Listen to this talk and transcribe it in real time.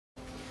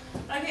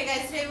Okay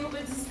guys, today we'll be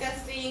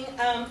discussing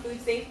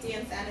food safety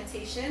and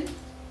sanitation.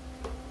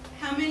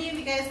 How many of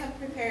you guys have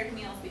prepared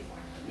meals before?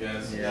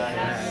 Yes.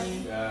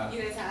 Yeah.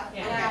 You guys have?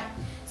 Yeah.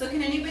 Okay. So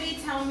can anybody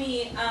tell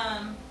me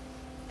an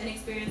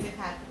experience they've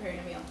had preparing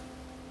a meal?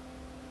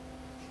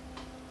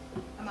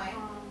 Am I?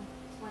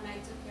 When I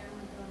took care of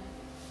my girl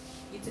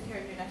nephew. You took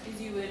care of your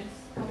nephews, you would?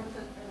 I would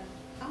cook for them.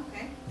 Oh,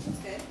 okay, that's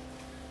good.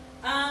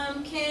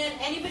 Can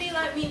anybody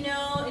let me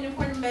know an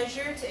important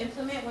measure to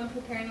implement when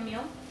preparing a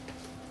meal?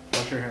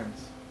 Wash your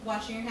hands.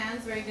 Washing your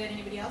hands, very good.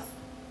 Anybody else?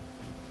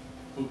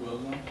 Put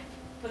gloves on.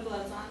 Put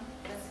gloves on,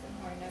 that's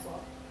important as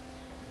well.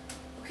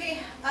 Okay,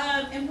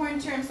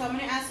 important terms. So I'm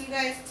going to ask you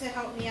guys to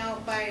help me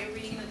out by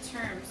reading the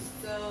terms.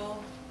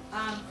 So,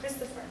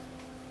 Christopher.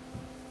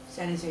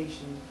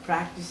 Sanitation.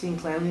 Practicing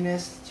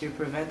cleanliness to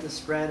prevent the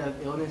spread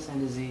of illness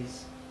and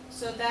disease.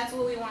 So that's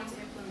what we want to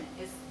implement,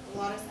 is a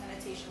lot of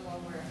sanitation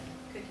while we're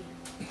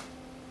cooking.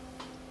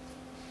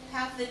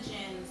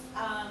 Pathogens.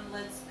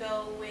 Let's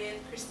go with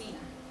Christina.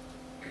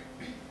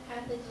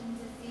 Pathogen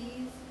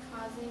disease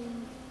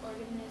causing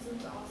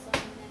organisms, also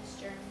known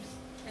as germs.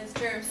 As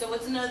germs. So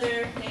what's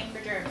another name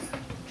for germs?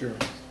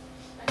 Germs.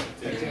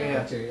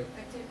 Bacteria.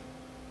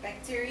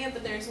 Bacteria,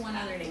 but there's one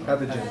other name.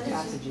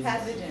 Pathogens.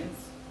 Pathogens.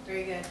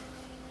 Very good.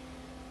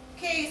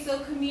 Okay, so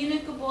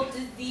communicable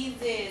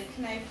diseases.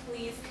 Can I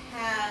please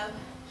have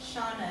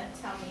Shauna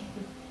tell me?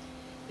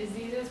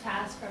 Diseases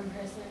passed from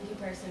person to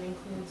person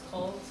includes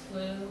colds,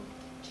 flu,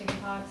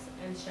 chickenpox,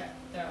 and strep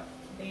throat.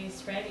 They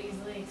spread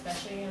easily,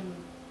 especially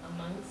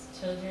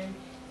amongst children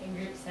in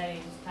group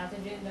settings.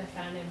 Pathogens are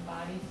found in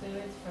body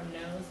fluids from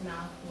nose,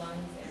 mouth,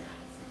 lungs, and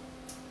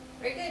eyes.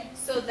 Very good.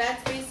 So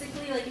that's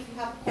basically like if you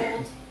have a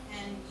cold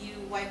and you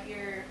wipe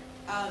your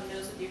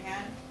nose with your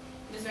hand,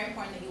 it is very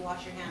important that you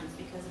wash your hands,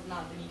 because if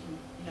not, then you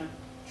can,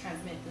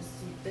 transmit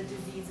the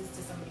diseases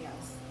to somebody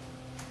else.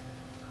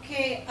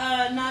 Okay,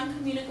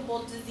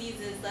 non-communicable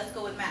diseases. Let's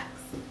go with Max.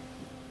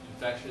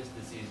 Infectious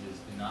diseases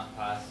do not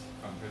pass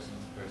from person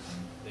to person.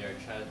 They are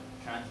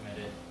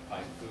transmitted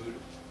by food,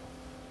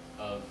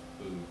 of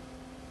food,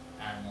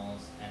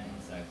 animals, and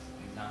insects.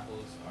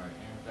 Examples are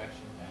ear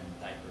infection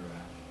and diaper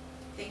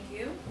rash. Thank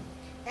you.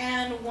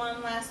 And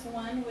one last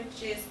one,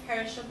 which is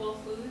perishable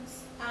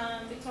foods.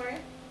 Victoria?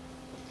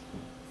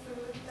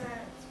 Food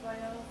that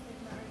spoils if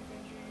not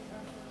refrigerated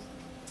or frozen.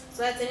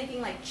 So that's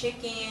anything like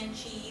chicken,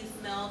 cheese,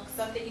 milk,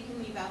 stuff that you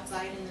can leave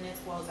outside and then it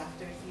spoils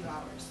after a few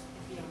hours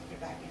if you don't put it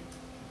back in.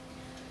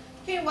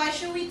 Okay, why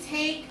should we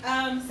take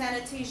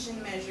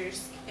sanitation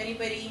measures?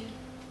 Anybody?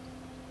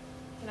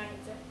 Can I get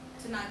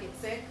it? To not get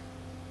sick?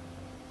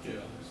 Get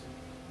others.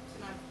 To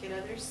not get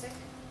others sick?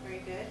 Very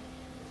good.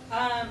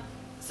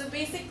 So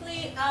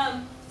basically,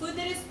 food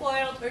that is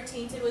spoiled or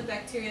tainted with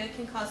bacteria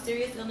can cause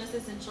serious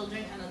illnesses in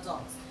children and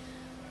adults.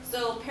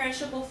 So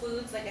perishable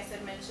foods, like I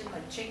said, mentioned,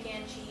 like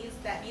chicken, cheese,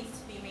 that needs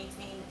to be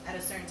maintained at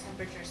a certain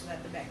temperature so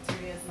that the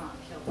bacteria is not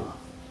killed off.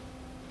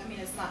 I mean,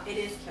 it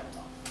is killed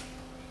off.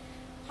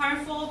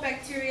 Harmful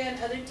bacteria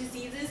and other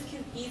diseases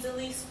can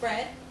easily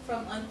spread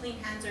from unclean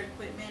hands or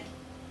equipment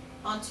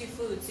onto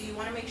food. So you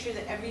want to make sure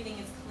that everything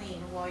is clean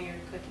while you're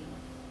cooking.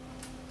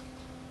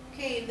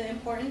 Okay, the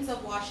importance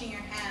of washing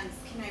your hands.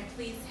 Can I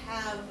please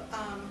have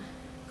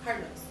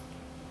Carlos?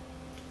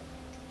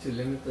 To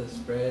limit the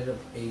spread of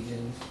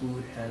agents,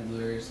 food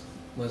handlers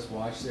must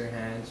wash their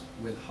hands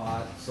with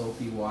hot,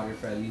 soapy water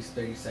for at least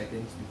 30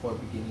 seconds before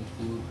beginning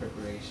food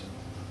preparation.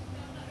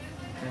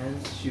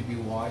 Hands should be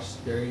washed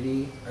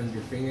thoroughly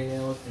under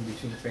fingernails and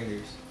between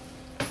fingers.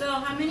 So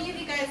how many of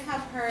you guys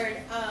have heard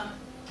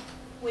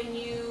when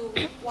you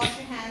wash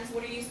your hands,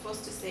 what are you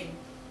supposed to sing?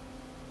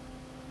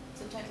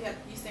 Sometimes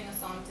you sing a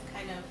song to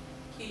kind of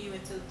cue you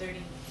into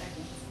 30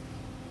 seconds.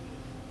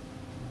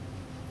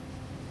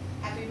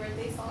 Happy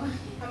birthday song.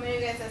 How many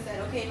of you guys have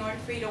said, okay, in order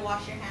for you to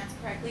wash your hands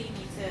correctly, you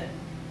need to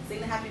sing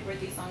the happy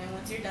birthday song, and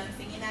once you're done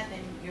singing that, then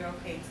you're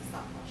okay to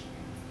stop washing your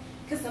hands.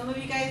 Because some of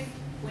you guys,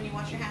 when you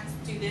wash your hands,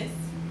 do this.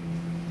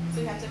 So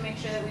we have to make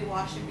sure that we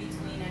wash in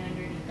between and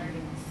underneath our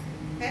nails.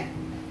 Okay?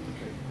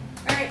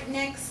 All right,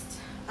 next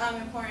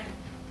important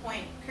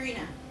point.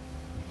 Karina.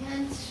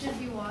 Hands should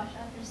be washed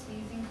after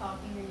sneezing,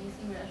 coughing, or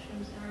using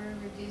restrooms in order to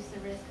reduce the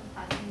risk of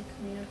passing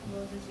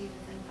communicable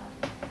diseases and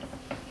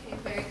pathogens. Okay,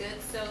 very good.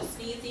 So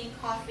sneezing,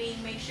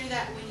 coughing, make sure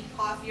that when you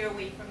cough, you're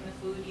away from the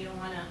food. You don't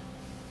want to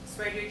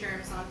spread your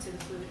germs onto the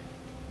food.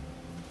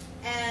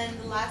 And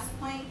the last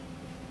point,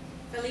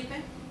 Felipe?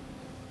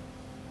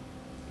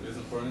 It is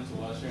important to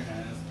wash your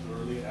hands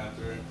thoroughly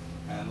after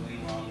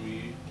handling raw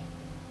meat,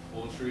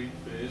 poultry,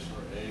 fish,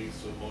 or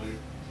eggs to avoid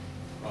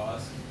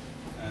cross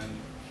and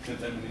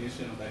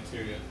contamination of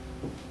bacteria.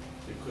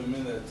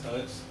 Equipment that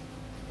touch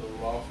the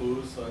raw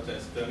foods, such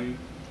as cutting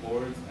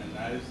boards and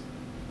knives,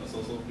 must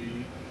also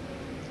be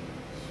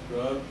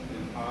scrubbed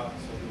in hot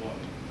soapy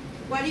water.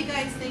 Why do you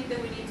guys think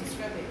that we need to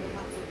scrub it with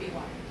hot soapy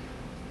water?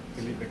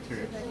 Delete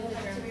bacteria.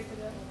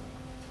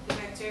 The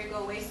bacteria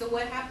go away. So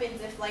what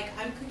happens if, like,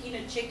 I'm cooking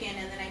a chicken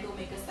and then I go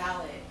make a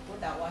salad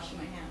without washing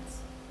my hands?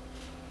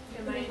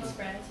 It might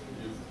spread.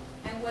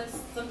 And what's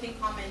something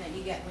common that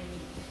you get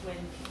when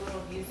people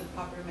don't use the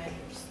proper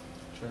measures?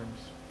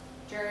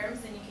 Germs,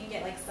 and you can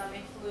get like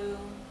stomach flu.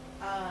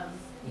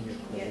 You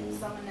can get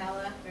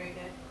salmonella. Very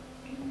good.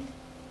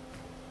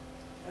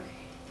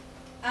 Okay.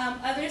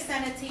 Other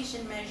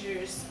sanitation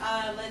measures.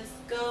 Let's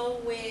go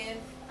with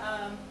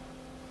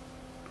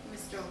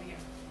Mr. over here.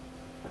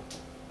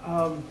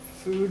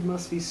 Food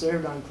must be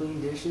served on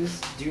clean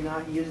dishes. Do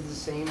not use the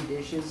same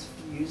dishes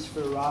used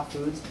for raw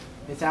foods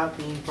without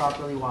being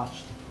properly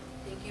washed.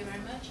 Thank you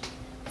very much.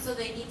 So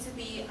they need to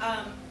be,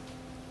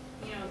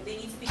 they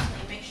need to be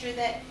clean. Make sure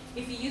that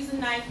if you use a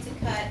knife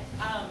to cut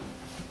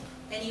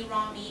any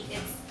raw meat,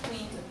 it's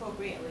cleaned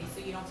appropriately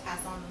so you don't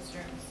pass on those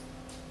germs.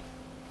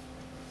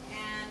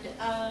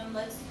 And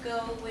let's go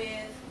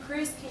with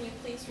Chris. Can you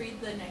please read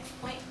the next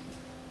point?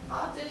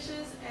 All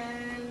dishes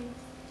and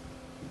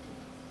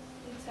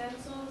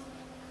utensils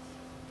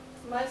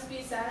must be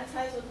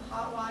sanitized with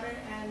hot water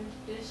and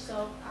dish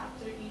soap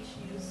after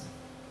each use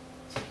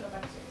to kill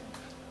bacteria.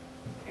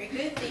 Very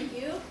good, thank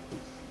you.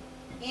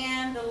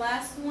 And the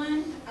last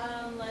one,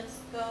 let's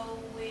go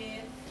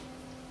with,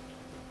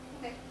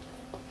 okay.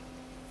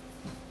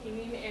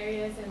 Eating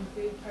areas and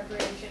food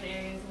preparation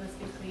areas must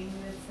be cleaned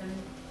with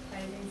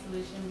sanitizing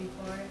solution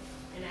before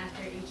and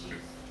after each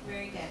use.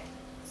 Very good.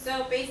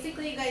 So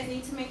basically, you guys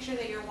need to make sure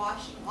that you're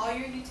washing all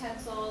your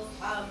utensils,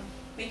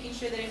 making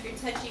sure that if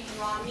you're touching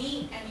raw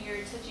meat and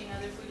you're touching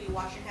other food, you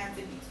wash your hands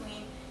in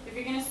between. If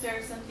you're going to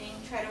serve something,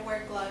 try to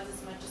wear gloves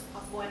as much as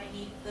possible, and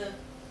you need the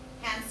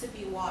hands to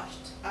be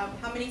washed.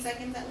 How many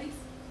seconds at least?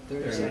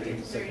 30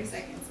 seconds. 30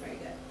 seconds, very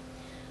good.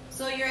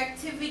 So your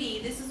activity,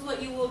 this is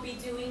what you will be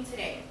doing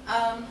today.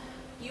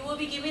 You will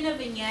be given a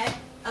vignette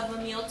of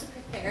a meal to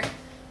prepare.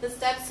 The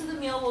steps to the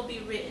meal will be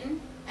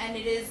written, and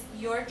it is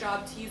your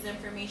job to use the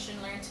information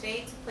learned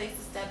today to place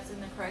the steps in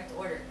the correct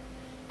order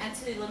and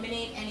to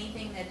eliminate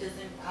anything that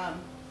doesn't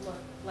look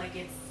like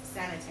it's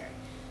sanitary.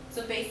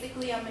 So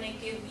basically, I'm going to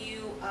give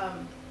you,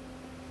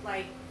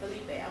 like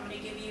Felipe, I'm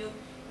going to give you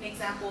an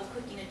example of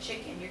cooking a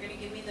chicken. You're going to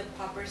give me the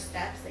proper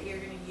steps that you're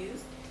going to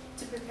use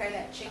to prepare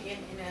that chicken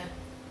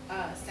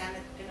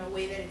in a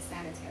way that it's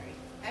sanitary.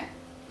 Okay?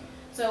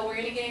 So we're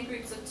going to get in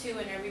groups of 2,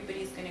 and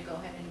everybody's going to go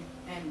ahead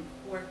and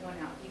work one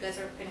out. You guys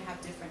are going to have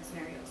different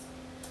scenarios.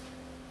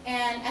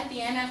 And at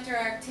the end, after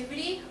our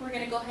activity, we're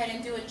going to go ahead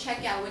and do a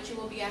checkout, which you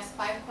will be asked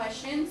 5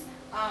 questions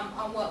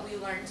on what we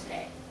learned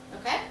today.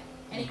 Okay?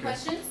 Any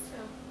questions?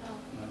 No.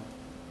 No.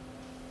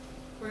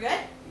 We're good?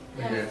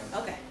 Yes.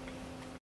 Okay.